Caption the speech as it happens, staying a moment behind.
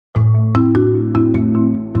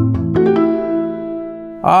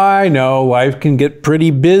I know life can get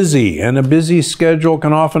pretty busy, and a busy schedule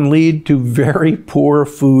can often lead to very poor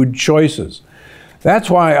food choices.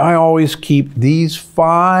 That's why I always keep these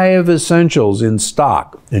 5 essentials in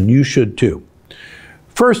stock, and you should too.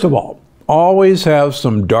 First of all, always have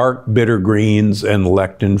some dark bitter greens and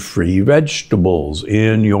lectin-free vegetables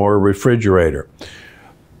in your refrigerator.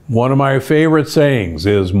 One of my favorite sayings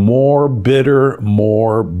is more bitter,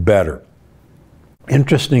 more better.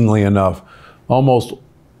 Interestingly enough, almost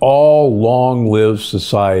all long-lived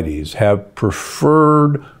societies have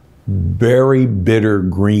preferred very bitter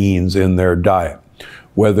greens in their diet,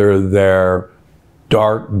 whether they're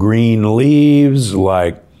dark green leaves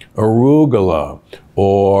like arugula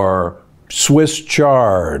or Swiss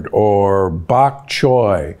chard or bok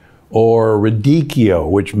choy or radicchio,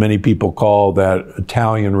 which many people call that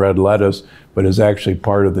Italian red lettuce, but is actually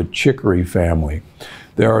part of the chicory family.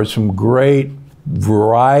 There are some great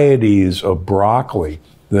varieties of broccoli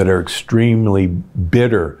that are extremely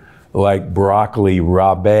bitter, like broccoli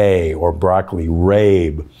rabe or broccoli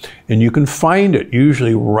rabe. And you can find it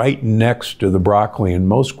usually right next to the broccoli in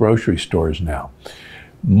most grocery stores now.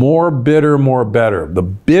 More bitter, more better. The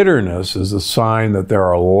bitterness is a sign that there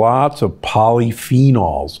are lots of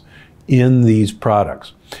polyphenols in these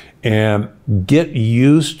products. And get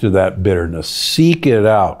used to that bitterness. Seek it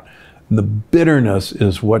out. The bitterness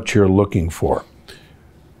is what you're looking for.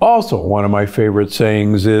 Also, one of my favorite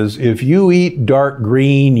sayings is, if you eat dark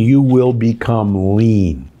green, you will become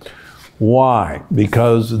lean. Why?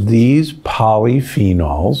 Because these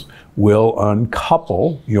polyphenols will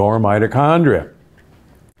uncouple your mitochondria.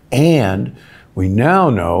 And we now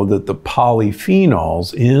know that the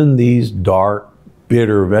polyphenols in these dark,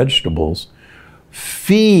 bitter vegetables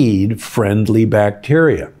feed friendly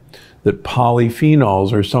bacteria. That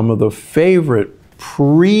polyphenols are some of the favorite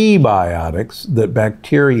prebiotics that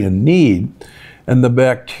bacteria need, and the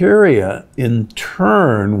bacteria in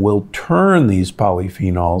turn will turn these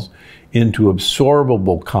polyphenols into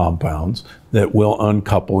absorbable compounds that will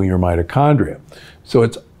uncouple your mitochondria. So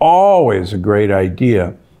it's always a great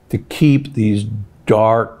idea to keep these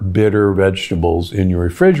dark, bitter vegetables in your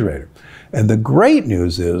refrigerator. And the great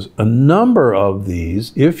news is a number of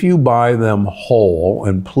these, if you buy them whole,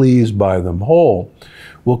 and please buy them whole,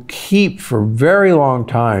 will keep for a very long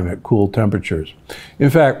time at cool temperatures. In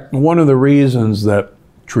fact, one of the reasons that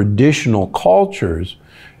traditional cultures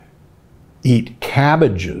eat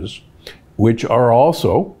cabbages, which are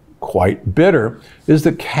also quite bitter, is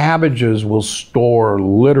that cabbages will store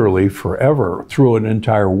literally forever through an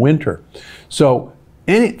entire winter. So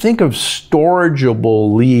think of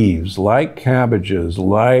storageable leaves like cabbages,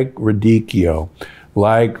 like radicchio,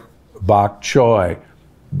 like bok choy.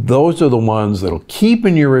 Those are the ones that'll keep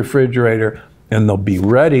in your refrigerator, and they'll be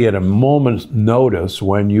ready at a moment's notice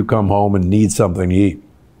when you come home and need something to eat.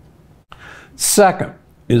 Second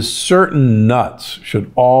is certain nuts should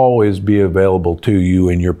always be available to you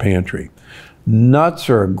in your pantry. Nuts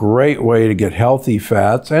are a great way to get healthy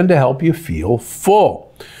fats and to help you feel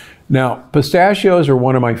full. Now, pistachios are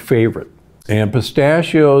one of my favorite, and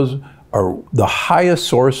pistachios are the highest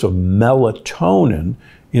source of melatonin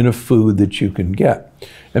in a food that you can get.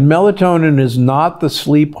 And melatonin is not the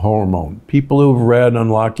sleep hormone. People who've read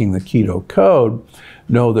Unlocking the Keto Code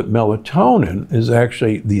know that melatonin is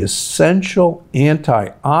actually the essential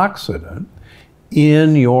antioxidant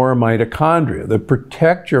in your mitochondria that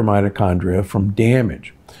protect your mitochondria from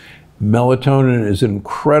damage. Melatonin is an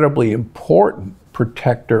incredibly important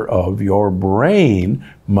protector of your brain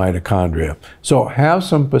mitochondria. So have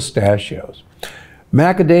some pistachios.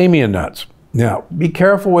 Macadamia nuts. Now, be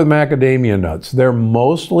careful with macadamia nuts. They're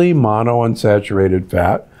mostly monounsaturated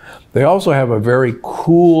fat. They also have a very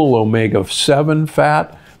cool omega-7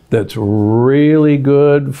 fat that's really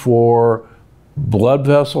good for blood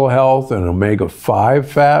vessel health, and omega-5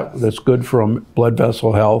 fat that's good for blood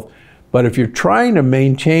vessel health. But if you're trying to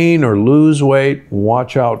maintain or lose weight,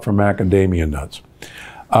 watch out for macadamia nuts.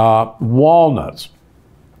 Walnuts.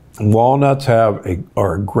 Walnuts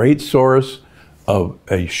are a great source of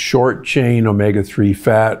a short-chain omega-3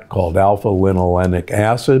 fat called alpha-linolenic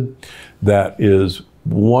acid that is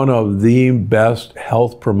one of the best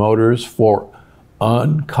health promoters for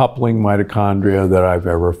uncoupling mitochondria that I've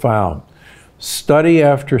ever found. Study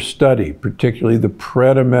after study, particularly the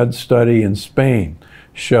Predimed study in Spain,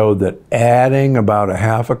 showed that adding about a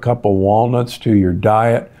half a cup of walnuts to your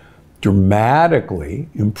diet dramatically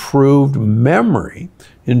improved memory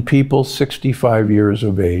in people 65 years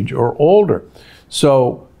of age or older.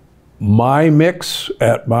 So my mix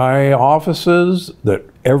at my offices that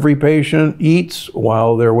every patient eats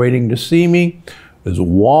while they're waiting to see me is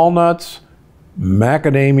walnuts,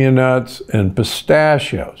 macadamia nuts, and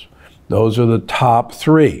pistachios. Those are the top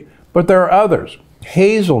three. But there are others.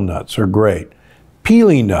 Hazelnuts are great.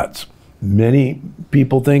 Pili nuts. Many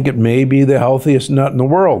people think it may be the healthiest nut in the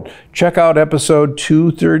world. Check out episode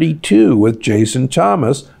 232 with Jason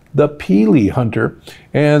Thomas, the Pili hunter,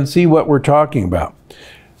 and see what we're talking about.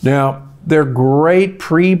 Now, they're great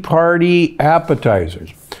pre-party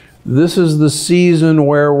appetizers. This is the season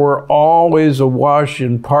where we're always awash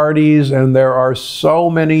in parties and there are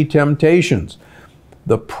so many temptations.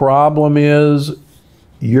 The problem is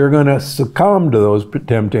you're going to succumb to those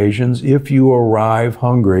temptations if you arrive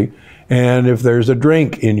hungry and if there's a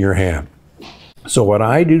drink in your hand. So what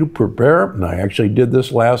I do to prepare, and I actually did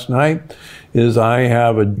this last night, is I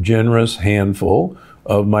have a generous handful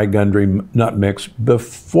of my Gundry nut mix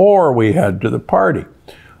before we head to the party.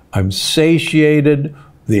 I'm satiated.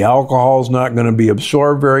 The alcohol is not going to be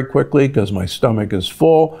absorbed very quickly because my stomach is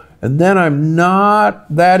full. And then I'm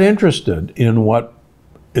not that interested in what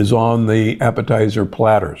is on the appetizer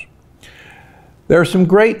platters. There are some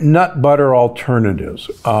great nut butter alternatives.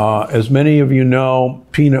 As many of you know,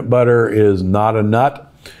 peanut butter is not a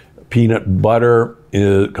nut. Peanut butter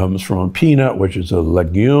comes from a peanut, which is a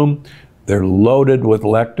legume. They're loaded with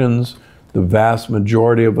lectins. The vast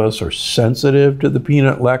majority of us are sensitive to the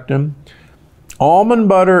peanut lectin. Almond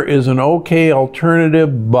butter is an okay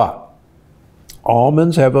alternative, but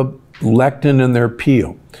almonds have a lectin in their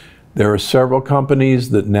peel. There are several companies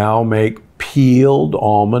that now make peeled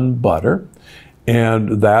almond butter,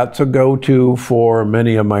 and that's a go-to for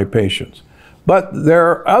many of my patients. But there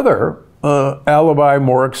are other alibi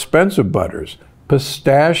more expensive butters.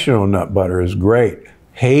 Pistachio nut butter is great.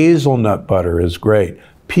 Hazelnut butter is great.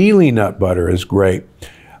 Pili nut butter is great.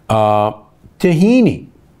 Tahini,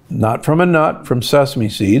 not from a nut, from sesame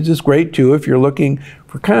seeds, is great too if you're looking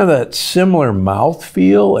for kind of that similar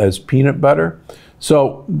mouthfeel as peanut butter.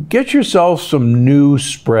 So get yourself some new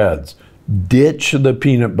spreads. Ditch the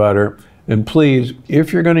peanut butter. And please,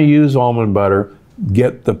 if you're going to use almond butter,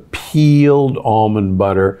 get the peeled almond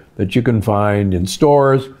butter that you can find in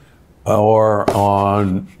stores or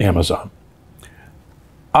on Amazon.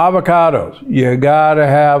 Avocados. You got to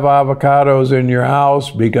have avocados in your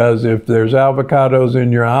house because if there's avocados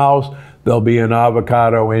in your house, there'll be an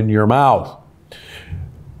avocado in your mouth.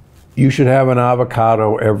 You should have an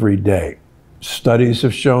avocado every day. Studies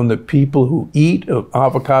have shown that people who eat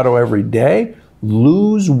avocado every day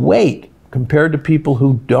lose weight compared to people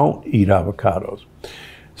who don't eat avocados.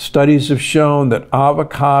 Studies have shown that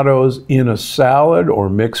avocados in a salad or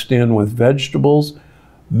mixed in with vegetables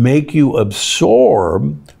make you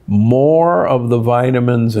absorb more of the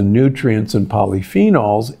vitamins and nutrients and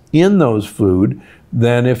polyphenols in those food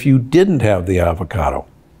than if you didn't have the avocado.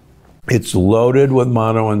 It's loaded with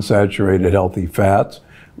monounsaturated healthy fats,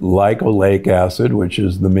 like oleic acid, which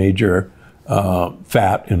is the major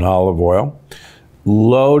fat in olive oil,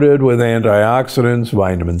 loaded with antioxidants,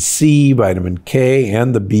 vitamin C, vitamin K,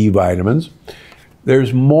 and the B vitamins.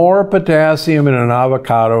 There's more potassium in an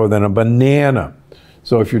avocado than a banana.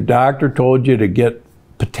 So if your doctor told you to get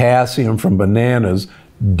potassium from bananas,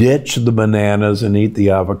 ditch the bananas and eat the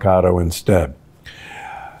avocado instead.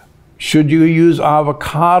 Should you use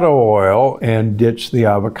avocado oil and ditch the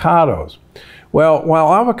avocados? Well,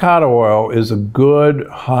 while avocado oil is a good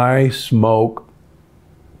high smoke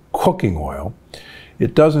cooking oil,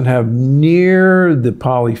 it doesn't have near the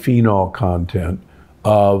polyphenol content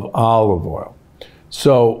of olive oil.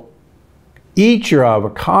 So eat your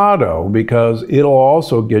avocado because it'll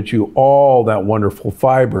also get you all that wonderful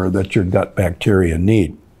fiber that your gut bacteria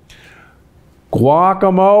need.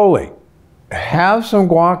 Guacamole. Have some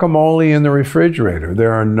guacamole in the refrigerator.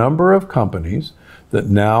 There are a number of companies that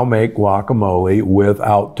now make guacamole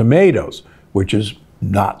without tomatoes, which is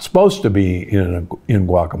not supposed to be in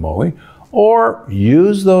guacamole. Or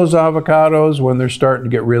use those avocados when they're starting to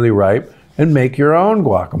get really ripe and make your own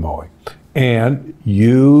guacamole. And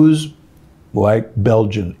use like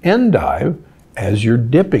Belgian endive as your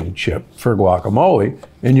dipping chip for guacamole,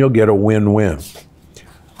 and you'll get a win-win.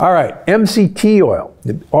 All right, MCT oil.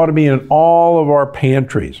 It ought to be in all of our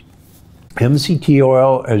pantries. MCT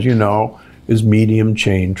oil, as you know, is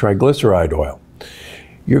medium-chain triglyceride oil.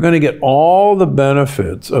 You're going to get all the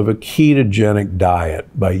benefits of a ketogenic diet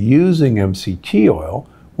by using MCT oil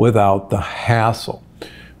without the hassle,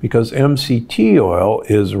 because MCT oil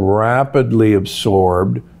is rapidly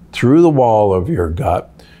absorbed through the wall of your gut,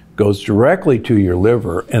 goes directly to your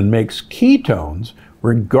liver, and makes ketones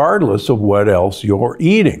regardless of what else you're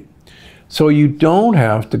eating. So you don't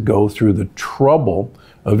have to go through the trouble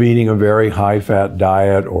of eating a very high-fat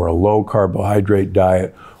diet or a low-carbohydrate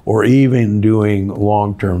diet or even doing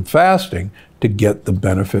long-term fasting to get the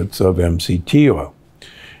benefits of MCT oil.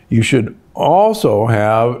 You should also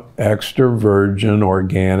have extra virgin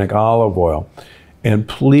organic olive oil. And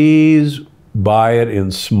please buy it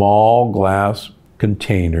in small glass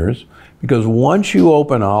containers, because once you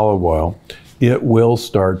open olive oil, it will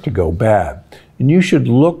start to go bad. And you should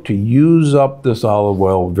look to use up this olive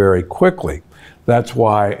oil very quickly. That's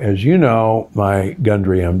why, as you know, my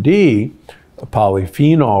Gundry MD,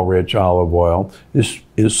 polyphenol-rich olive oil,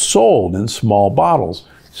 is sold in small bottles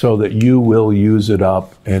so that you will use it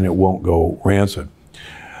up and it won't go rancid.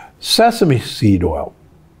 Sesame seed oil.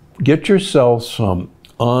 Get yourself some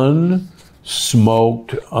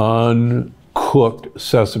unsmoked, uncooked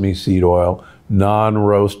sesame seed oil,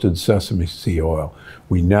 non-roasted sesame seed oil.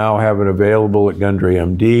 We now have it available at Gundry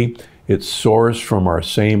MD. It's sourced from our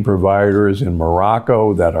same providers in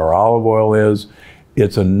Morocco that our olive oil is.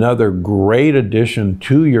 It's another great addition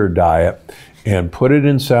to your diet, and put it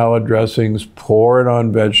in salad dressings, pour it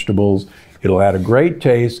on vegetables. It'll add a great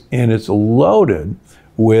taste, and it's loaded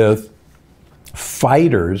with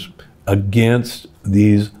fighters against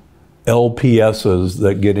these LPSs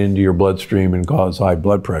that get into your bloodstream and cause high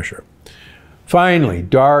blood pressure. Finally,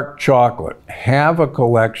 dark chocolate. Have a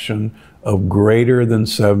collection of greater than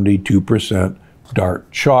 72% dark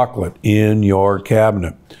chocolate in your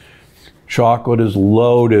cabinet. Chocolate is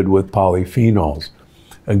loaded with polyphenols.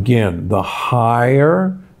 Again, the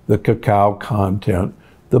higher the cacao content,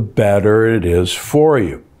 the better it is for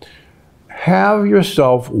you. Have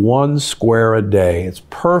yourself 1 square a day. It's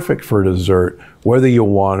perfect for dessert, whether you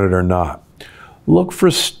want it or not. Look for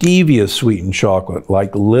stevia sweetened chocolate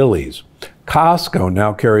like Lily's. Costco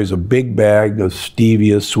now carries a big bag of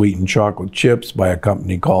stevia sweetened chocolate chips by a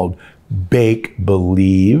company called Bake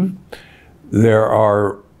Believe. There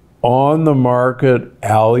are on the market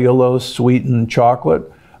allulose sweetened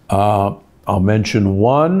chocolate. I'll mention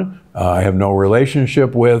one I have no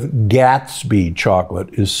relationship with. Gatsby chocolate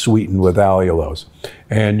is sweetened with allulose,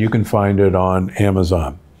 and you can find it on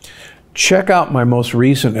Amazon. Check out my most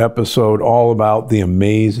recent episode all about the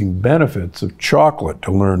amazing benefits of chocolate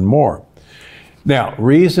to learn more. Now,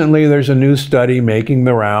 recently there's a new study making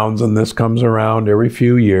the rounds, and this comes around every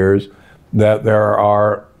few years, that there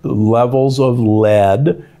are levels of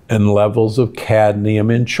lead and levels of cadmium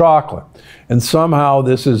in chocolate. And somehow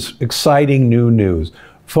this is exciting new news.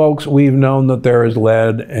 Folks, we've known that there is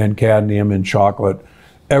lead and cadmium in chocolate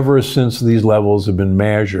ever since these levels have been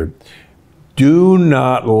measured. Do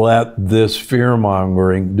not let this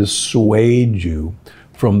fear-mongering dissuade you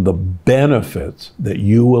from the benefits that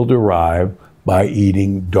you will derive by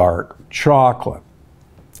eating dark chocolate.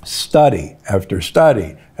 Study after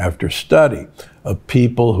study after study of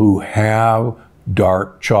people who have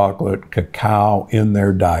dark chocolate, cacao in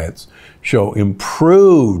their diets show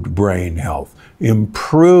improved brain health,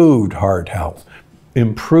 improved heart health,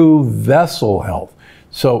 improved vessel health.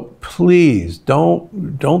 So please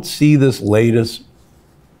don't see this latest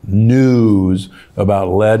news about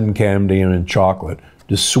lead and cadmium in chocolate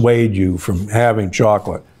dissuade you from having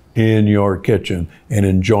chocolate in your kitchen and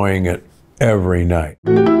enjoying it every night.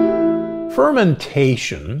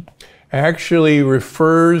 Fermentation actually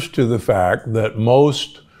refers to the fact that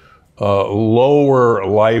most lower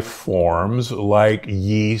life forms like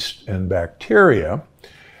yeast and bacteria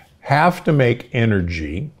have to make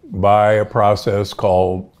energy by a process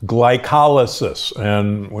called glycolysis.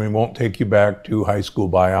 And we won't take you back to high school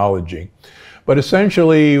biology. But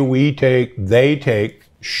essentially, they take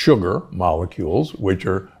sugar molecules, which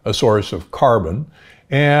are a source of carbon,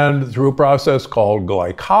 and through a process called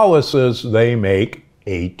glycolysis, they make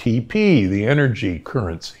ATP, the energy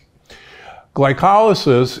currency.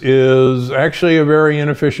 Glycolysis is actually a very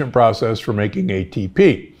inefficient process for making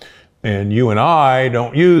ATP. And you and I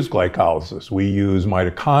don't use glycolysis. We use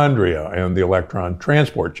mitochondria and the electron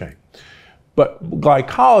transport chain. But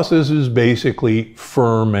glycolysis is basically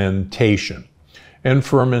fermentation. And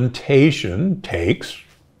fermentation takes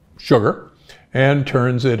sugar and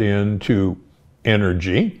turns it into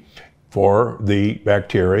energy for the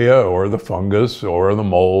bacteria or the fungus or the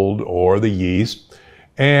mold or the yeast.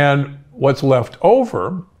 And what's left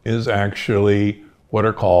over is actually what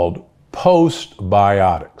are called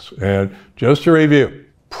postbiotics. And just to review,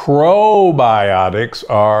 probiotics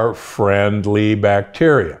are friendly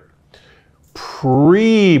bacteria.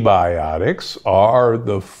 Prebiotics are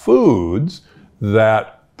the foods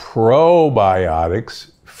that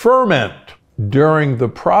probiotics ferment. During the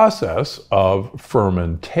process of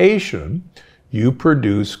fermentation, you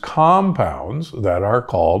produce compounds that are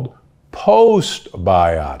called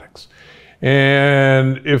postbiotics.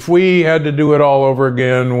 And if we had to do it all over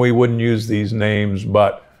again, we wouldn't use these names,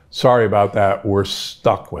 but sorry about that, we're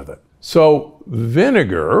stuck with it. So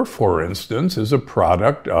vinegar, for instance, is a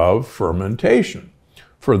product of fermentation.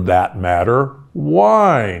 For that matter,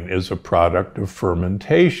 wine is a product of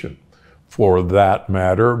fermentation. For that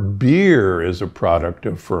matter, beer is a product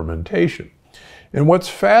of fermentation. And what's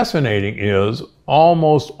fascinating is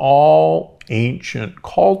almost all ancient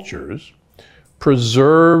cultures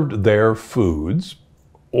preserved their foods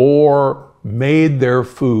or made their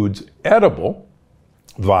foods edible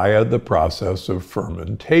via the process of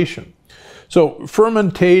fermentation. So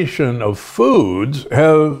fermentation of foods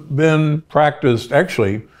have been practiced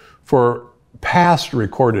actually for past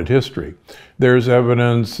recorded history. There's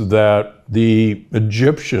evidence that the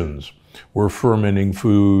Egyptians were fermenting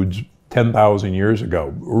foods 10,000 years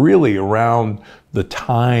ago, really around the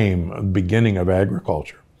beginning of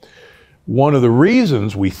agriculture. One of the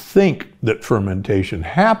reasons we think that fermentation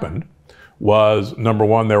happened was, number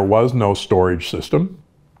one, there was no storage system.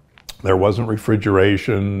 There wasn't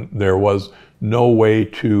refrigeration. There was no way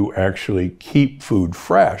to actually keep food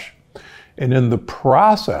fresh. And in the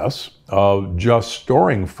process of just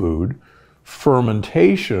storing food,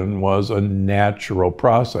 fermentation was a natural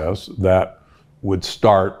process that would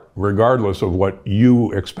start regardless of what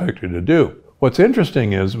you expected to do. What's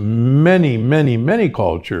interesting is many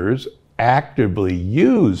cultures actively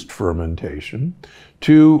used fermentation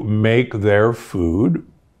to make their food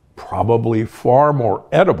probably far more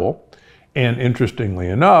edible. And interestingly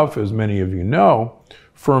enough, as many of you know,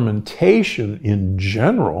 fermentation in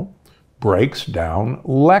general breaks down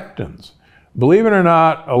lectins. Believe it or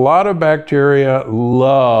not, a lot of bacteria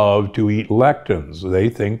love to eat lectins. They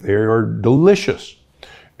think they are delicious,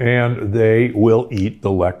 and they will eat the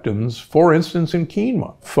lectins, for instance, in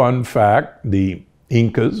quinoa. Fun fact, the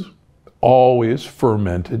Incas always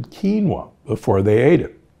fermented quinoa before they ate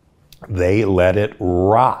it. They let it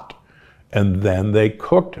rot, and then they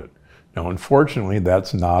cooked it. Now, unfortunately,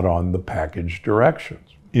 that's not on the package directions.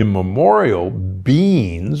 Immemorial,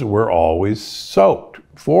 beans were always soaked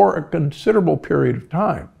for a considerable period of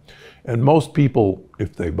time. And most people,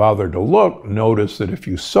 if they bother to look, notice that if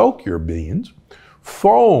you soak your beans,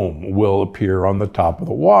 foam will appear on the top of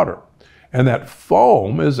the water. And that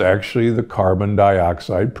foam is actually the carbon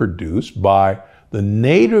dioxide produced by the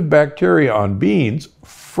native bacteria on beans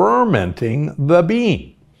fermenting the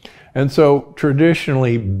bean. And so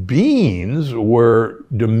traditionally, beans were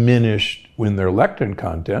diminished in their lectin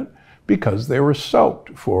content because they were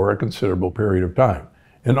soaked for a considerable period of time.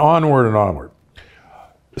 And onward and onward.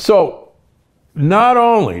 So not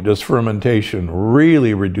only does fermentation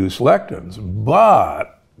really reduce lectins,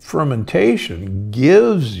 but fermentation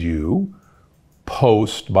gives you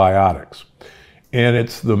postbiotics. And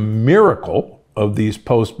it's the miracle of these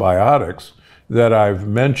postbiotics that I've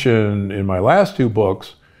mentioned in my last two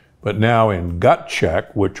books, but now in Gut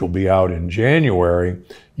Check, which will be out in January,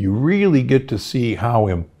 you really get to see how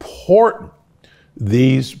important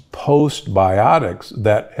these postbiotics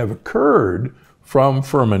that have occurred from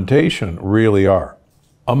fermentation really are.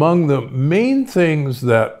 Among the main things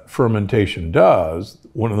that fermentation does,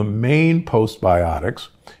 one of the main postbiotics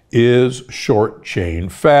is short-chain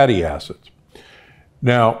fatty acids.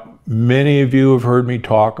 Now, many of you have heard me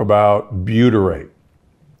talk about butyrate,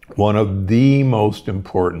 one of the most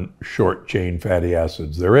important short-chain fatty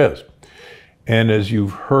acids there is. And as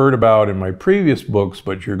you've heard about in my previous books,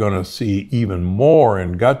 but you're going to see even more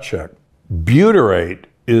in Gut Check, butyrate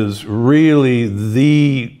is really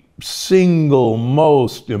the single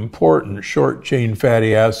most important short-chain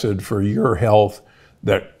fatty acid for your health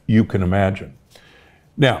that you can imagine.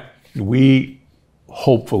 Now, we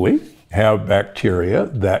hopefully have bacteria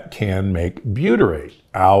that can make butyrate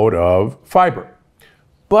out of fiber,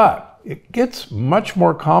 but it gets much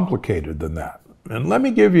more complicated than that. And let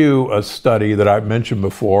me give you a study that I've mentioned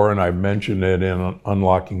before, and I've mentioned it in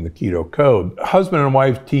Unlocking the Keto Code. A husband and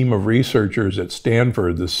wife team of researchers at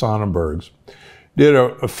Stanford, the Sonnenbergs, did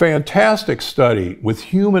a fantastic study with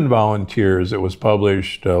human volunteers that was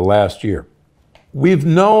published last year. We've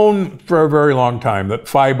known for a very long time that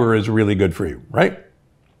fiber is really good for you, right?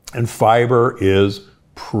 And fiber is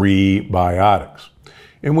prebiotics.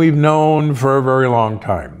 And we've known for a very long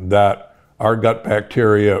time that our gut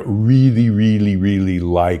bacteria really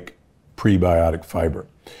like prebiotic fiber.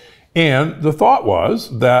 And the thought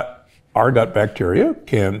was that our gut bacteria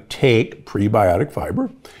can take prebiotic fiber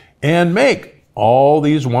and make all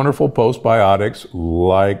these wonderful postbiotics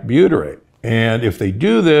like butyrate. And if they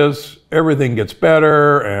do this, everything gets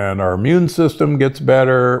better and our immune system gets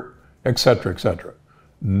better, etc., etc.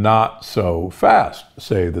 Not so fast,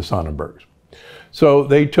 say the Sonnenbergs. So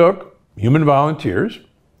they took human volunteers,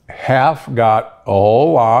 half got a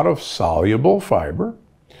whole lot of soluble fiber.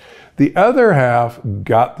 The other half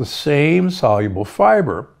got the same soluble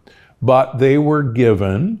fiber, but they were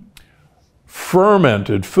given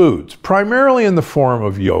fermented foods, primarily in the form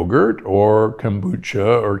of yogurt or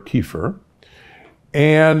kombucha or kefir.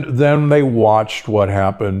 And then they watched what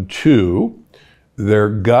happened to their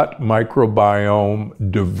gut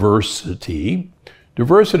microbiome diversity.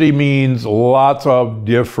 Diversity means lots of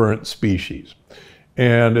different species.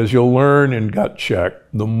 And as you'll learn in Gut Check,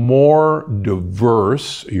 the more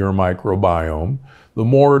diverse your microbiome, the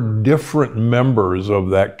more different members of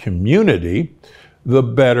that community, the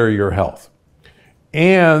better your health.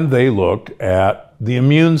 And they looked at the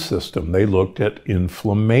immune system. They looked at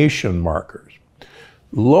inflammation markers.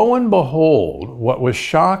 Lo and behold, what was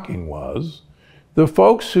shocking was the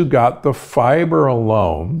folks who got the fiber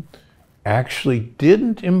alone actually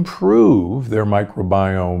didn't improve their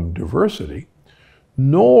microbiome diversity,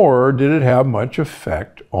 nor did it have much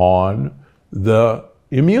effect on the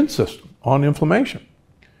immune system, on inflammation.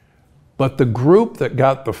 But the group that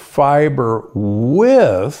got the fiber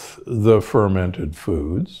with the fermented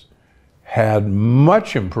foods had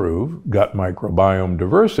much improved gut microbiome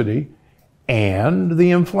diversity, and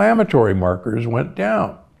the inflammatory markers went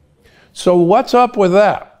down. So what's up with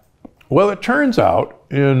that? Well, it turns out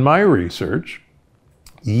in my research,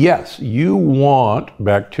 yes, you want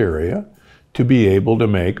bacteria to be able to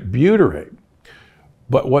make butyrate.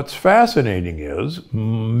 But what's fascinating is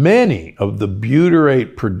many of the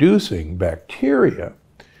butyrate producing bacteria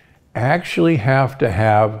actually have to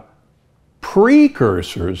have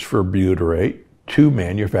precursors for butyrate to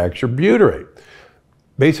manufacture butyrate,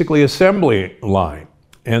 basically assembly line.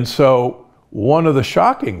 And so one of the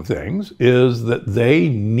shocking things is that they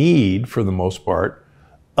need, for the most part,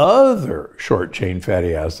 other short chain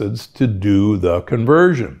fatty acids to do the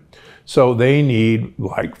conversion. So they need,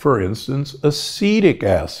 like for instance, acetic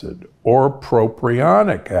acid or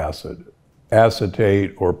propionic acid,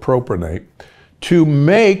 acetate or propionate, to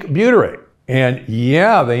make butyrate. And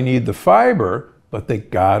yeah, they need the fiber, but they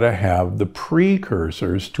gotta have the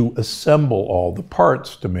precursors to assemble all the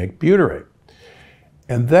parts to make butyrate.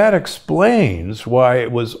 And that explains why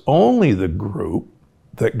it was only the group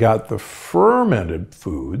that got the fermented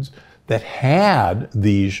foods that had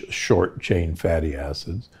these short chain fatty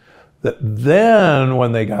acids, that then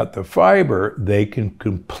when they got the fiber, they can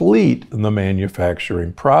complete the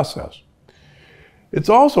manufacturing process. It's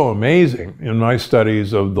also amazing in my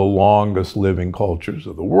studies of the longest living cultures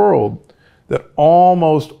of the world that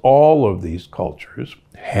almost all of these cultures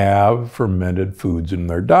have fermented foods in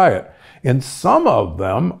their diet. And some of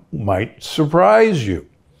them might surprise you.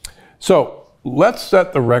 So let's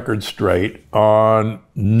set the record straight on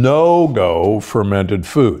no-go fermented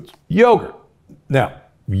foods. Yogurt. Now,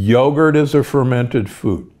 yogurt is a fermented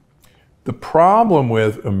food. The problem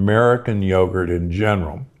with American yogurt in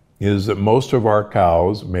general is that most of our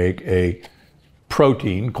cows make a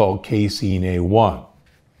protein called casein A1,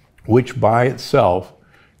 which by itself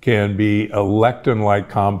can be a lectin-like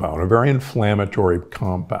compound, a very inflammatory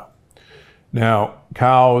compound. Now,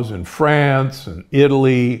 cows in France and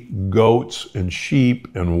Italy, goats and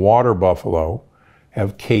sheep and water buffalo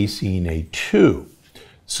have casein A2.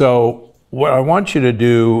 So what I want you to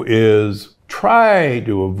do is try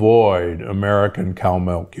to avoid American cow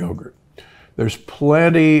milk yogurt. There's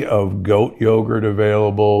plenty of goat yogurt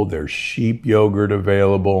available, there's sheep yogurt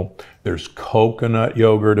available, there's coconut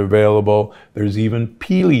yogurt available, there's even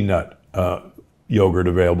pili nut yogurt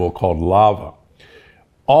available called lava.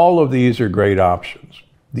 All of these are great options.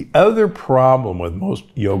 The other problem with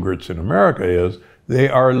most yogurts in America is they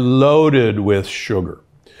are loaded with sugar.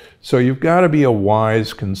 So you've got to be a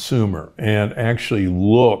wise consumer and actually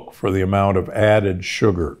look for the amount of added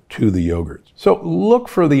sugar to the yogurts. So look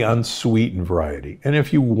for the unsweetened variety. And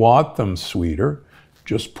if you want them sweeter,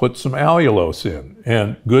 just put some allulose in.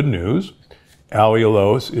 And good news,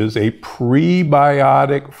 allulose is a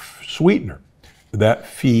prebiotic sweetener that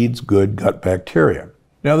feeds good gut bacteria.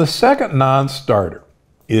 Now the second non-starter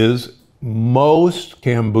is most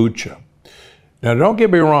kombucha. Now don't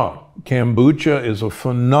get me wrong, kombucha is a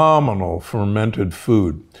phenomenal fermented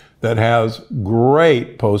food that has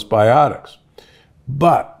great postbiotics.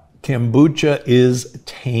 But kombucha is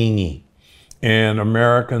tangy, and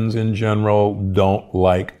Americans in general don't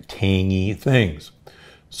like tangy things.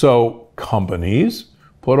 So companies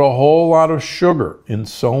put a whole lot of sugar in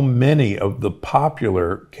so many of the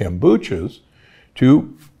popular kombuchas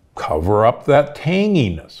to cover up that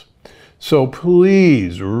tanginess. So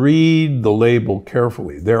please read the label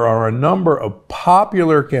carefully. There are a number of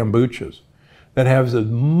popular kombuchas that have as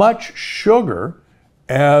much sugar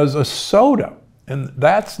as a soda, and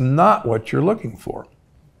that's not what you're looking for.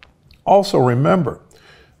 Also remember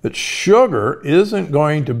that sugar isn't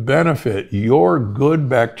going to benefit your good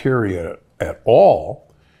bacteria at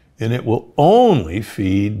all, and it will only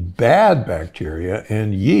feed bad bacteria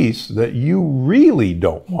and yeast that you really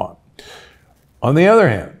don't want. On the other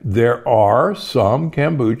hand, there are some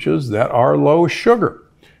kombuchas that are low sugar,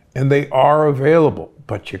 and they are available,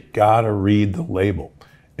 but you gotta read the label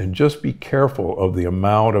and just be careful of the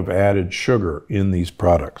amount of added sugar in these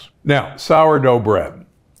products. Now, sourdough bread.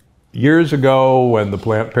 Years ago, when the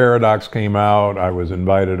Plant Paradox came out, I was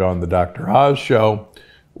invited on the Dr. Oz show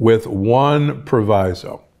with one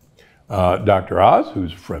proviso. Dr. Oz,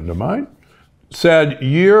 who's a friend of mine, said,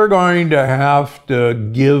 "You're going to have to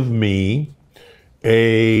give me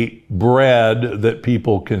a bread that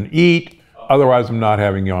people can eat, otherwise I'm not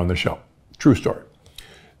having you on the show." True story.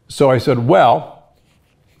 So I said, well,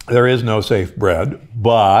 there is no safe bread,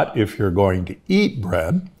 but if you're going to eat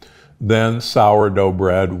bread, then sourdough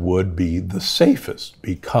bread would be the safest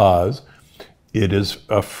because it is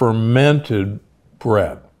a fermented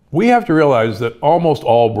bread. We have to realize that almost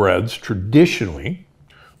all breads traditionally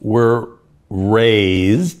were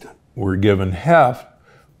raised, were given heft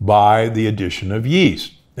by the addition of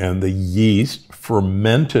yeast. And the yeast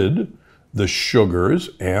fermented the sugars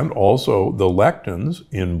and also the lectins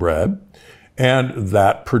in bread, and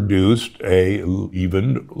that produced a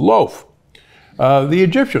even loaf. The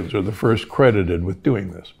Egyptians are the first credited with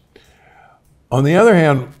doing this. On the other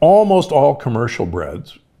hand, almost all commercial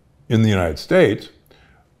breads in the United States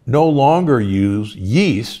no longer use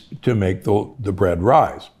yeast to make the bread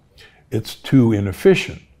rise. It's too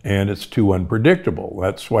inefficient and it's too unpredictable.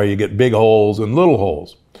 That's why you get big holes and little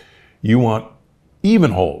holes. You want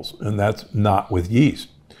even holes, and that's not with yeast.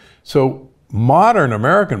 So modern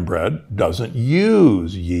American bread doesn't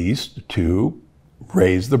use yeast to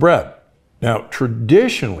raise the bread. Now,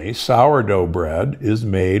 traditionally, sourdough bread is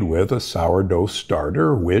made with a sourdough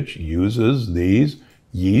starter, which uses these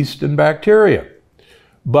yeast and bacteria.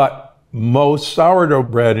 But most sourdough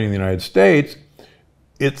bread in the United States,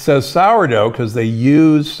 it says sourdough because they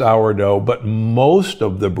use sourdough, but most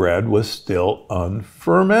of the bread was still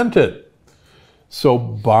unfermented. So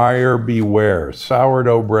buyer beware.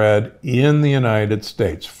 Sourdough bread in the United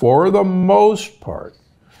States, for the most part,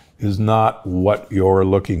 is not what you're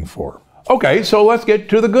looking for. Okay, so let's get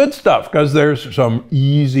to the good stuff, because there's some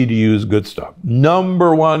easy to use good stuff.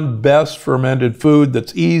 Number one best fermented food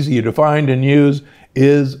that's easy to find and use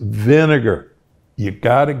is vinegar. You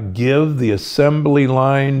gotta give the assembly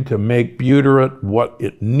line to make butyrate what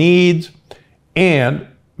it needs, and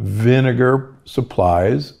vinegar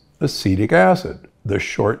supplies acetic acid, the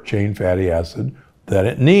short chain fatty acid that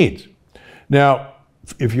it needs. Now,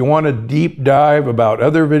 if you want a deep dive about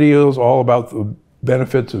other videos all about the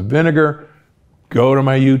benefits of vinegar, go to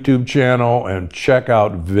my YouTube channel and check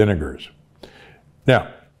out vinegars.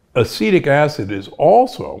 Now, acetic acid is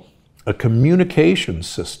also a communication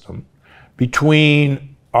system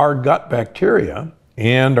between our gut bacteria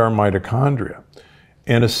and our mitochondria.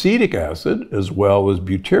 And acetic acid, as well as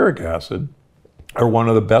butyric acid, are one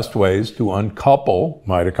of the best ways to uncouple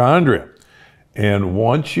mitochondria. And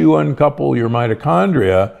once you uncouple your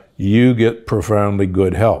mitochondria, you get profoundly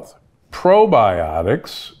good health.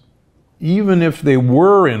 Probiotics, even if they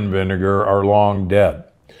were in vinegar, are long dead.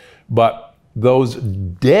 But those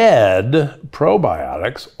dead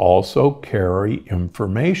probiotics also carry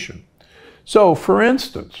information. So, for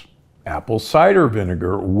instance, apple cider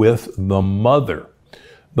vinegar with the mother.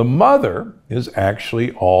 The mother is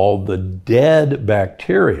actually all the dead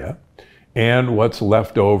bacteria and what's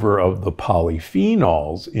left over of the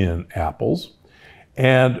polyphenols in apples.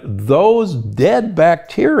 And those dead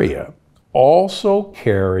bacteria also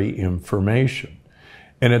carry information.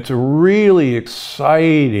 And it's a really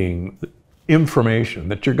exciting information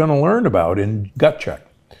that you're going to learn about in Gut Check.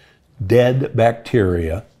 Dead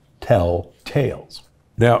bacteria tell tales.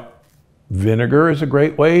 Now, vinegar is a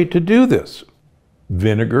great way to do this.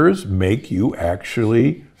 Vinegars make you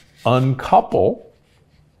actually uncouple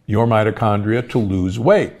your mitochondria to lose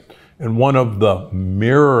weight. And one of the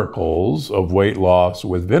miracles of weight loss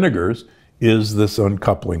with vinegars is this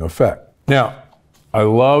uncoupling effect. Now, I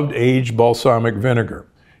loved aged balsamic vinegar.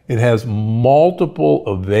 It has multiple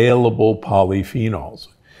available polyphenols.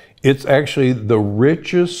 It's actually the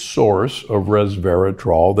richest source of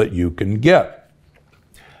resveratrol that you can get.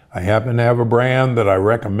 I happen to have a brand that I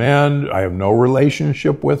recommend. I have no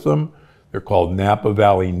relationship with them. They're called Napa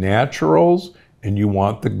Valley Naturals, and you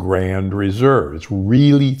want the Grand Reserve. It's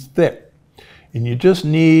really thick. And you just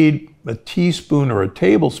need a teaspoon or a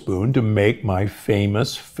tablespoon to make my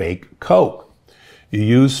famous fake Coke. You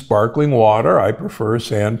use sparkling water. I prefer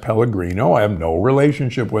San Pellegrino. I have no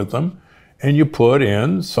relationship with them. and you put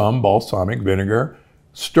in some balsamic vinegar,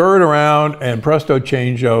 stir it around, and presto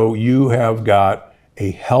changeo, you have got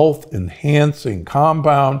a health-enhancing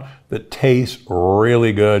compound that tastes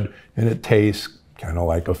really good, and it tastes kind of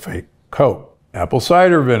like a fake Coke. Apple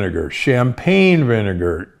cider vinegar, champagne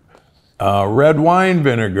vinegar, red wine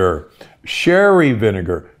vinegar, sherry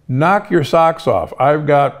vinegar. Knock your socks off. I've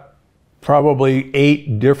got probably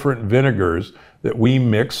 8 different vinegars that we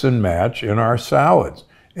mix and match in our salads.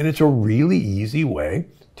 And it's a really easy way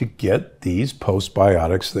to get these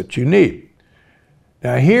postbiotics that you need.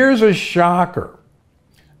 Now here's a shocker.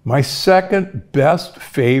 My second best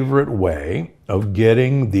favorite way of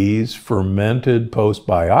getting these fermented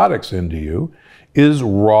postbiotics into you is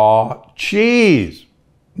raw cheese.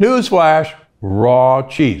 Newsflash, raw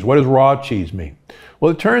cheese. What does raw cheese mean?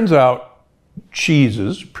 Well, it turns out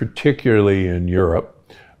cheeses, particularly in Europe,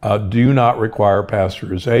 do not require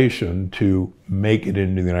pasteurization to make it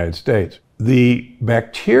into the United States. The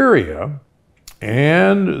bacteria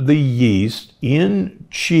and the yeast in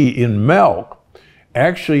milk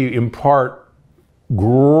actually impart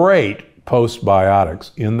great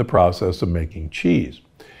postbiotics in the process of making cheese.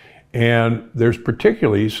 And there's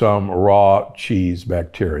particularly some raw cheese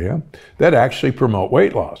bacteria that actually promote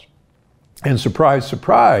weight loss. And surprise,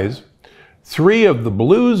 surprise, 3 of the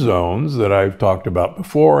blue zones that I've talked about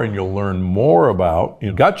before, and you'll learn more about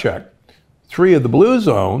in Gut Check, 3 of the blue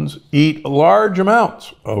zones eat large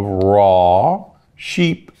amounts of raw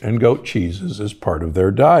sheep and goat cheeses as part of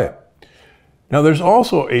their diet. Now, there's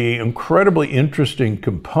also an incredibly interesting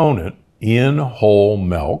component in whole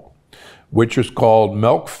milk, which is called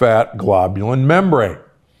milk fat globulin membrane.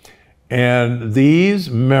 And these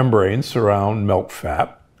membranes surround milk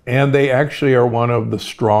fat, and they actually are one of the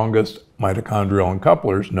strongest mitochondrial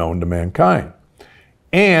uncouplers known to mankind.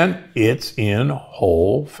 And it's in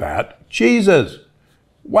whole fat cheeses.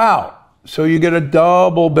 Wow, so you get a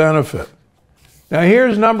double benefit. Now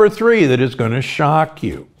here's number 3 that is going to shock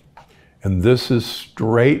you. And this is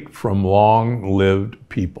straight from long-lived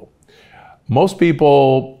people. Most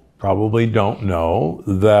people probably don't know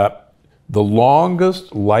that the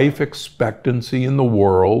longest life expectancy in the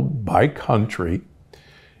world by country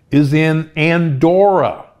is in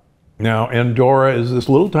Andorra. Now, Andorra is this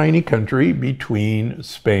little tiny country between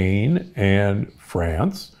Spain and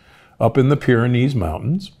France, up in the Pyrenees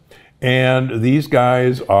Mountains. And these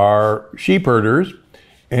guys are sheep herders,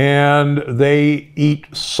 and they eat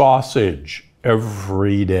sausage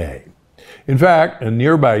every day. In fact, a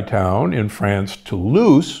nearby town in France,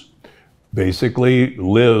 Toulouse, basically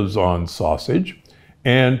lives on sausage.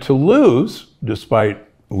 And Toulouse, despite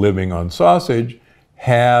living on sausage,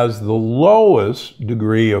 has the lowest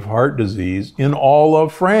degree of heart disease in all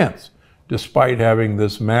of France, despite having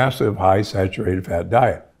this massive high saturated fat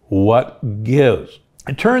diet. What gives?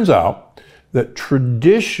 It turns out that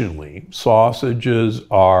traditionally sausages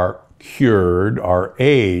are cured, are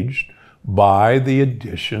aged by the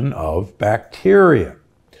addition of bacteria.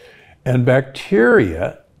 And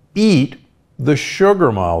bacteria eat the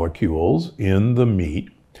sugar molecules in the meat.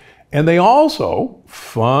 And they also,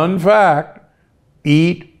 fun fact,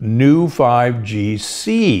 eat new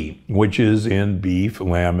 5-GC, which is in beef,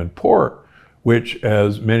 lamb, and pork, which,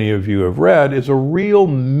 as many of you have read, is a real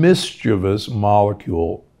mischievous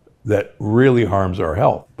molecule that really harms our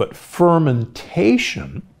health. But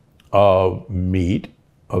fermentation of meat,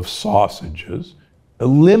 of sausages,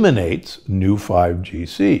 eliminates new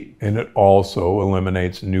 5-GC, and it also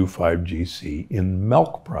eliminates new 5-GC in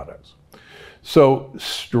milk products. So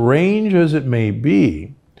strange as it may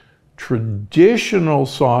be, traditional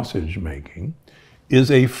sausage making is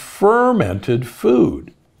a fermented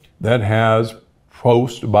food that has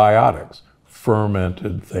postbiotics,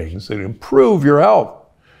 fermented things that improve your health.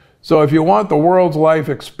 So if you want the world's life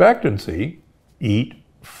expectancy, eat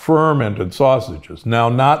fermented sausages. Now,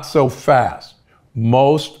 not so fast.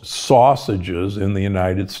 Most sausages in the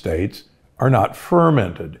United States are not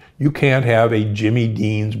fermented. You can't have a Jimmy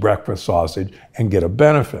Dean's breakfast sausage and get a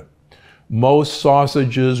benefit. Most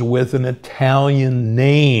sausages with an Italian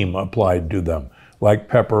name applied to them, like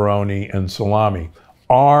pepperoni and salami,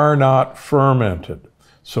 are not fermented.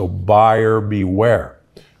 So buyer beware.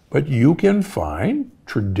 But you can find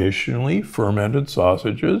traditionally fermented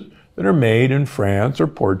sausages that are made in France or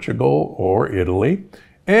Portugal or Italy,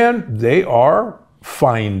 and they are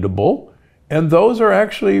findable, and those are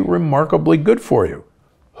actually remarkably good for you.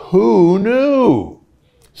 Who knew?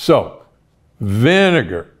 So,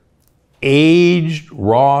 vinegar, aged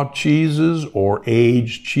raw cheeses or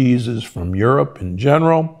aged cheeses from Europe in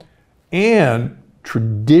general, and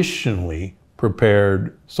traditionally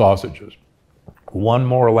prepared sausages. One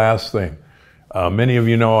more last thing. Many of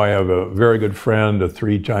you know I have a very good friend, a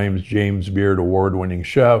 3 times James Beard award-winning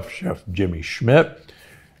chef, Chef Jimmy Schmidt.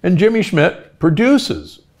 And Jimmy Schmidt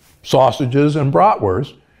produces sausages and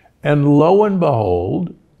bratwurst. And lo and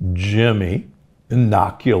behold, Jimmy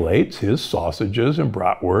inoculates his sausages and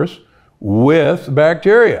bratwurst with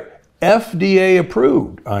bacteria. FDA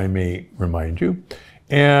approved, I may remind you.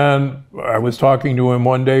 And I was talking to him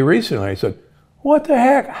one day recently. I said, "What the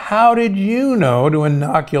heck? How did you know to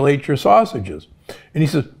inoculate your sausages?" And he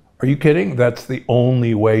said, "Are you kidding? That's the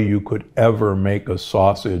only way you could ever make a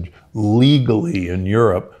sausage legally in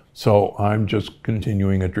Europe. So I'm just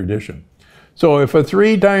continuing a tradition." So if a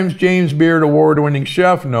 3 times James Beard award-winning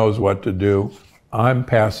chef knows what to do, I'm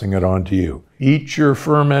passing it on to you. Eat your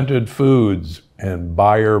fermented foods and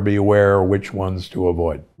buyer beware which ones to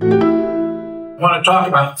avoid. I want to talk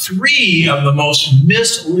about 3 of the most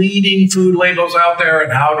misleading food labels out there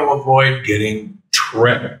and how to avoid getting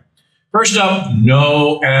tricked. First up,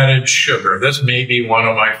 no added sugar. This may be one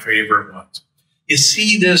of my favorite ones. You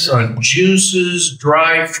see this on juices,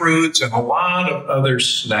 dried fruits, and a lot of other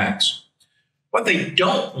snacks. What they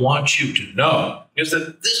don't want you to know is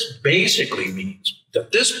that this basically means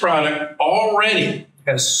that this product already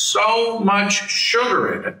has so much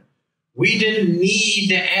sugar in it, we didn't need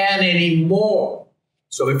to add any more.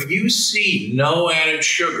 So if you see no added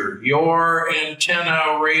sugar, your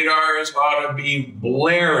antenna radars ought to be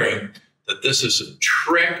blaring that this is a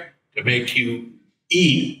trick to make you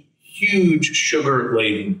eat huge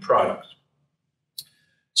sugar-laden products.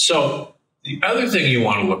 So the other thing you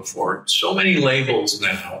want to look for, so many labels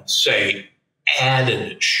now say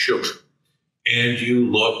added sugar. And you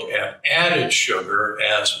look at added sugar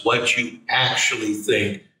as what you actually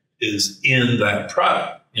think is in that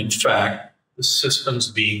product. In fact, the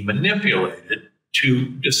system's being manipulated to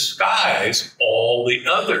disguise all the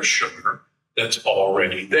other sugar that's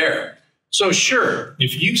already there. So sure,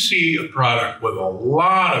 if you see a product with a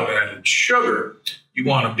lot of added sugar, you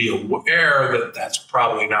want to be aware that that's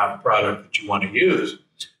probably not a product that you want to use.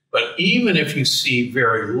 But even if you see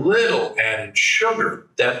very little added sugar,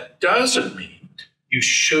 that doesn't mean you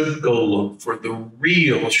should go look for the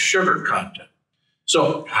real sugar content.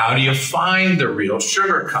 So how do you find the real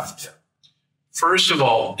sugar content? First of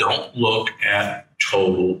all, don't look at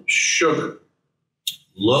total sugar.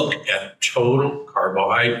 Look at total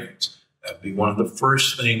carbohydrates. That'd be one of the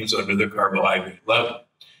first things under the carbohydrate level.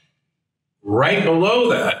 Right below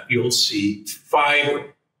that, you'll see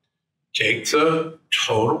fiber. Take the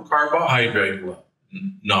total carbohydrate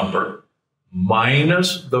number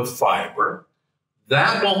minus the fiber.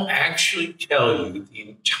 That will actually tell you the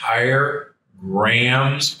entire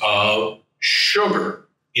grams of sugar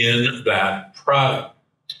in that product.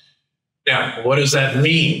 Now, what does that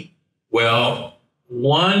mean? Well,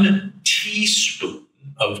 1 teaspoon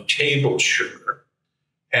of table sugar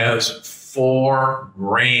has 4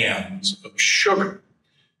 grams of sugar.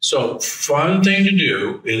 So fun thing to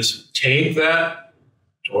do is take that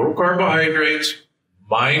total carbohydrates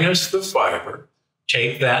minus the fiber,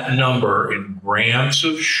 take that number in grams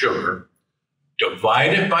of sugar,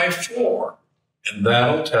 divide it by 4, and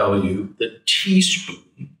that'll tell you the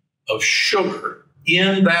teaspoon of sugar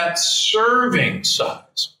in that serving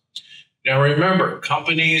size. Now remember,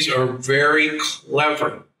 companies are very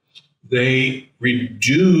clever. They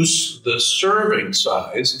reduce the serving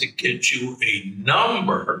size to get you a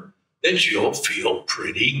number that you'll feel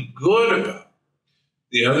pretty good about.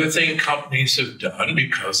 The other thing companies have done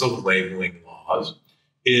because of labeling laws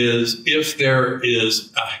is if there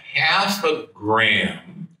is a 0.5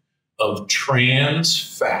 gram of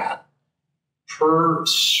trans fat per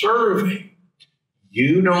serving,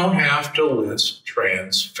 you don't have to list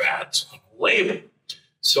trans fats on a label.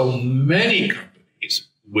 So many companies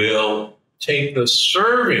will take the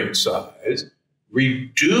serving size,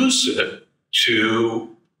 reduce it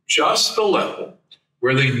to just the level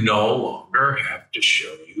where they no longer have to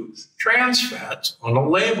show you trans fats on a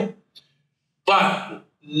label. But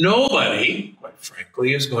nobody, quite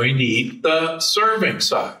frankly, is going to eat the serving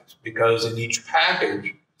size because in each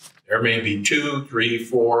package, there may be 2, 3,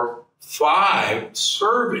 4, 5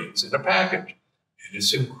 servings in a package. And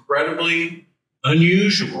it's incredibly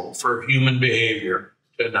unusual for human behavior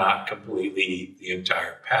to not completely eat the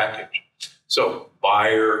entire package. So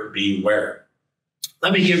buyer beware.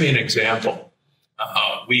 Let me give you an example.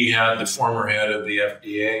 We had the former head of the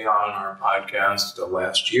FDA on our podcast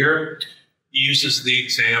last year. He uses the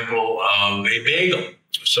example of a bagel.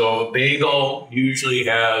 So a bagel usually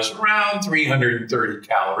has around 330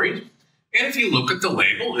 calories. And if you look at the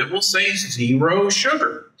label, it will say 0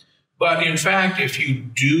 sugar. But in fact, if you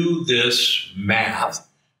do this math,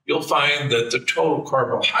 you'll find that the total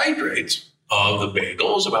carbohydrates of the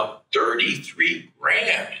bagel is about 33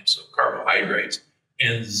 grams of carbohydrates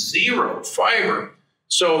and 0 fiber.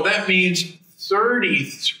 So that means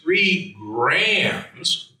 33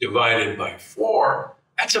 grams divided by 4,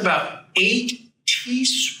 that's about 8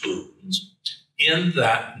 teaspoons in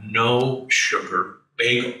that no sugar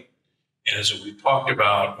bagel. And as we talked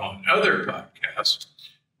about on other podcasts,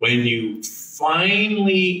 when you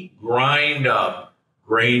finely grind up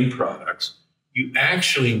grain products, you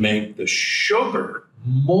actually make the sugar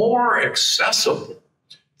more accessible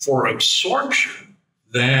for absorption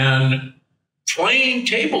than plain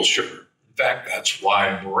table sugar. In fact, that's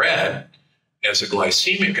why bread has a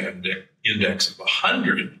glycemic index of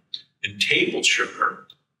 100, and table sugar,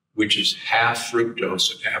 which is half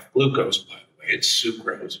fructose and half glucose, by the way, it's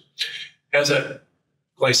sucrose, has a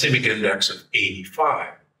glycemic index of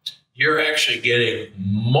 85. You're actually getting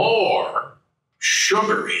more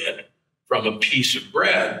sugar in from a piece of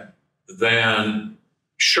bread than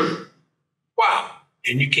sugar. Wow.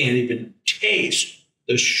 And you can't even taste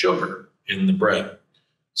the sugar in the bread.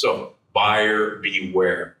 So buyer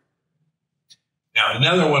beware. Now,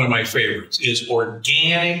 another one of my favorites is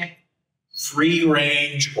organic,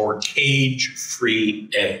 free-range, or cage-free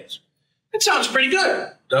eggs. It sounds pretty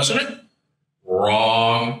good, doesn't it?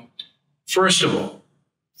 Wrong. First of all,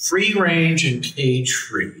 free-range and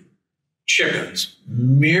cage-free chickens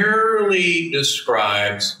merely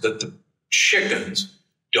describes that the chickens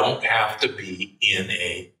don't have to be in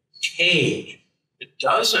a cage. It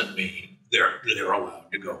doesn't mean they're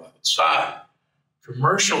allowed to go outside.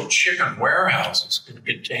 Commercial chicken warehouses can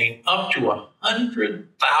contain up to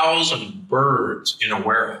 100,000 birds in a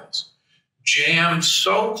warehouse, jammed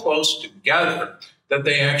so close together that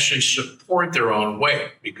they actually support their own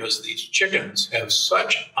weight, because these chickens have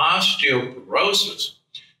such osteoporosis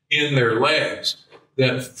in their legs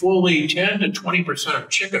that fully 10 to 20% of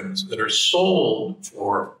chickens that are sold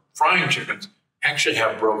for frying chickens actually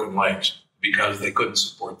have broken legs because they couldn't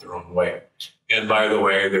support their own weight. And by the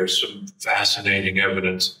way, there's some fascinating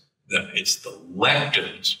evidence that it's the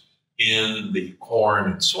lectins in the corn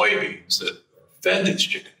and soybeans that fed these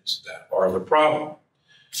chickens that are the problem.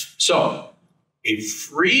 So a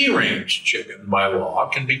free-range chicken by law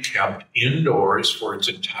can be kept indoors for its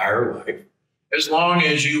entire life as long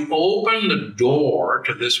as you open the door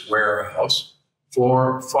to this warehouse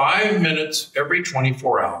for 5 minutes every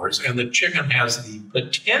 24 hours, and the chicken has the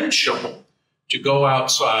potential to go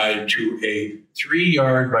outside to a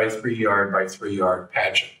 3-yard by 3-yard by 3-yard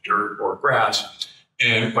patch of dirt or grass.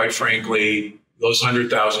 And quite frankly, those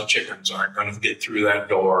 100,000 chickens aren't going to get through that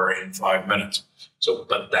door in 5 minutes. So,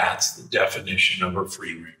 but that's the definition of a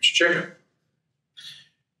free-range chicken.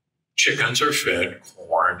 Chickens are fed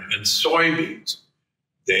corn and soybeans.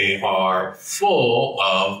 They are full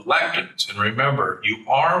of lectins. And remember, you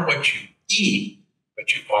are what you eat,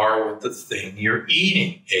 but you are what the thing you're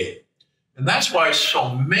eating ate. And that's why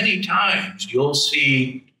so many times you'll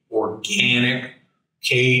see organic,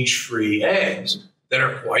 cage-free eggs that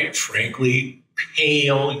are quite frankly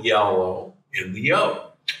pale yellow in the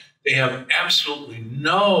yolk. They have absolutely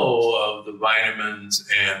no of the vitamins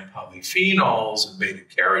and polyphenols and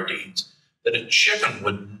beta-carotenes that a chicken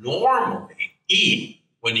would normally eat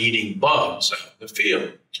when eating bugs out in the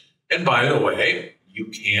field. And by the way, you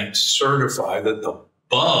can't certify that the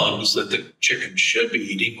bugs that the chicken should be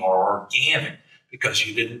eating are organic because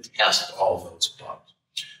you didn't test all those bugs.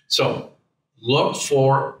 So look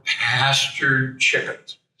for pastured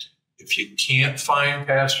chickens. If you can't find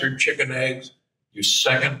pastured chicken eggs, your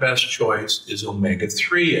second best choice is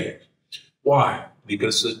omega-3 eggs. Why?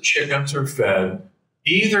 Because the chickens are fed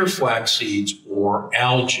either flax seeds or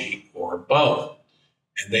algae or both.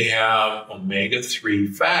 And they have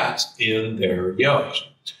omega-3 fats in their yolks.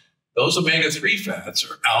 Those omega-3 fats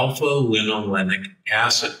are alpha-linolenic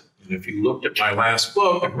acid. And if you looked at my last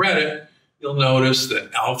book and read it, you'll notice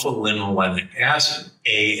that alpha-linolenic acid,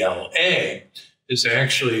 ALA, is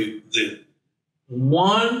actually the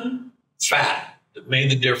one fat that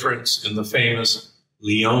made the difference in the famous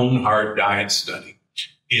Leonhardt diet study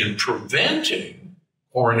in preventing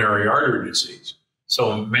coronary artery disease.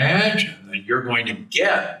 So imagine that you're going to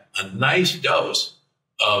get a nice dose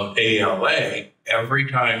of ALA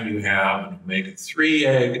every time you have an omega-3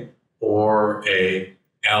 egg or a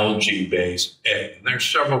algae-based egg. And there's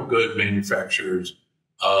several good manufacturers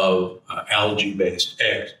of algae-based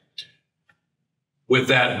eggs. With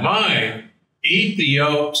that in mind, eat the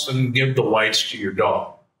yolks and give the whites to your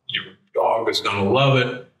dog. Your dog is going to love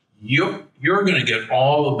it. You're going to get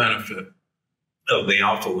all the benefit of the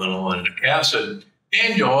alpha-linolenic acid,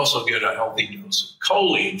 and you'll also get a healthy dose of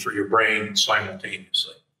choline for your brain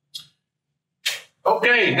simultaneously.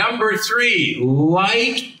 Okay, number 3,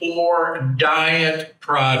 light or diet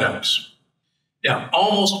products. Now,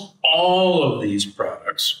 almost all of these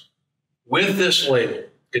products with this label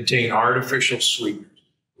contain artificial sweeteners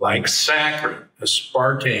like saccharin,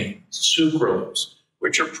 aspartame, sucralose,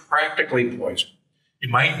 which are practically poison. You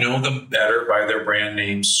might know them better by their brand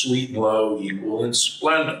names Sweet and Low, Equal, and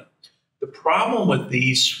Splenda. The problem with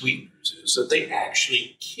these sweeteners is that they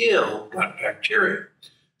actually kill gut bacteria.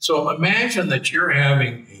 So imagine that you're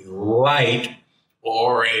having a light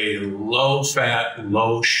or a low-fat,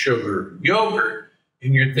 low-sugar yogurt,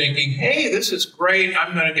 and you're thinking, hey, this is great.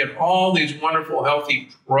 I'm going to get all these wonderful, healthy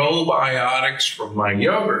probiotics from my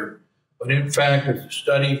yogurt. But in fact, a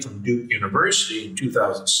study from Duke University in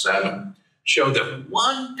 2007 showed that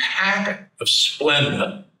 1 packet of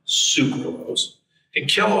Splenda, sucralose, can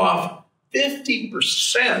kill off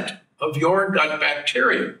 50% of your gut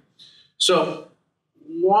bacteria. So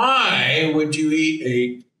why would you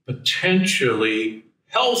eat a potentially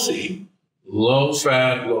healthy,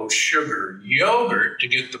 low-fat, low-sugar yogurt to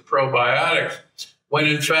get the probiotics when,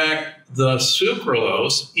 in fact, the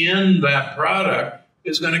sucralose in that product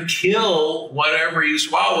is going to kill whatever you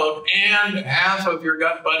swallowed and half of your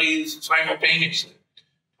gut buddies simultaneously?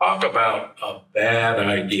 Talk about a bad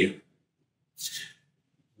idea.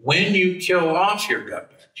 When you kill off your gut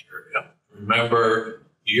bacteria, remember,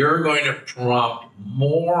 you're going to prompt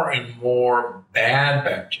more and more bad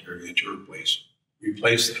bacteria to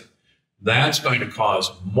replace them. That's going to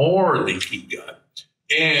cause more leaky gut,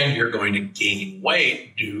 and you're going to gain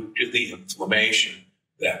weight due to the inflammation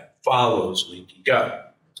that follows leaky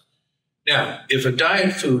gut. Now, if a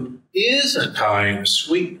diet food isn't high in a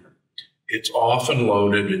sweetener, it's often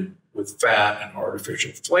loaded with fat and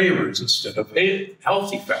artificial flavors instead of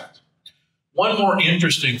healthy fats. One more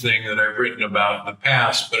interesting thing that I've written about in the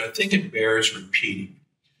past, but I think it bears repeating.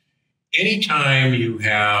 Anytime you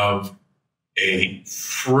have a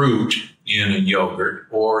fruit in a yogurt,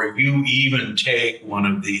 or you even take one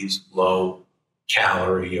of these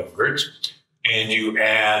low-calorie yogurts, and you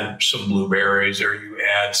add some blueberries or you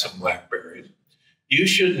add some blackberries, you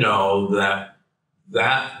should know that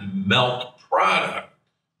that milk product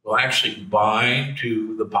will actually bind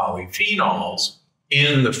to the polyphenols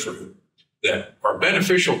in the fruit that are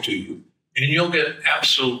beneficial to you, and you'll get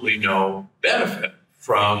absolutely no benefit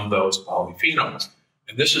from those polyphenols.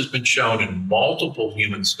 And this has been shown in multiple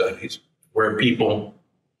human studies where people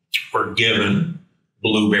were given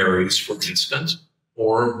blueberries, for instance,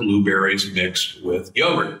 or blueberries mixed with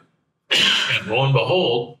yogurt. And lo and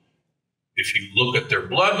behold, if you look at their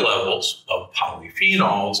blood levels of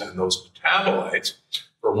polyphenols and those metabolites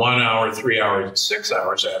for 1 hour, 3 hours, and 6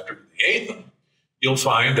 hours after they ate them, you'll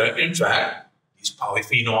find that, in fact, these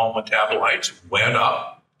polyphenol metabolites went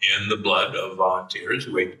up in the blood of volunteers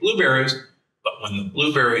who ate the blueberries. But when the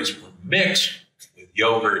blueberries were mixed with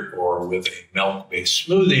yogurt or with a milk-based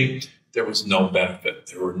smoothie, there was no benefit.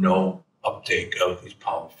 There were no uptake of these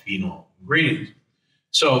polyphenol ingredients.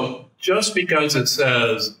 So just because it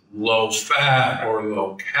says low fat or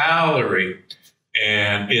low calorie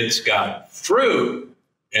and it's got fruit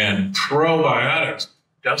and probiotics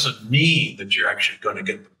doesn't mean that you're actually going to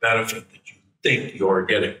get the benefit that you think you're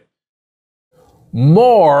getting.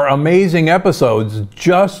 More amazing episodes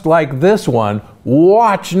just like this one.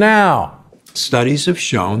 Watch now. Studies have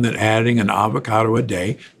shown that adding an avocado a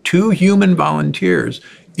day to human volunteers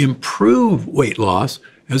improved weight loss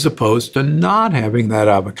as opposed to not having that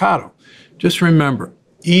avocado. Just remember,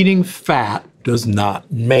 eating fat does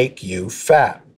not make you fat.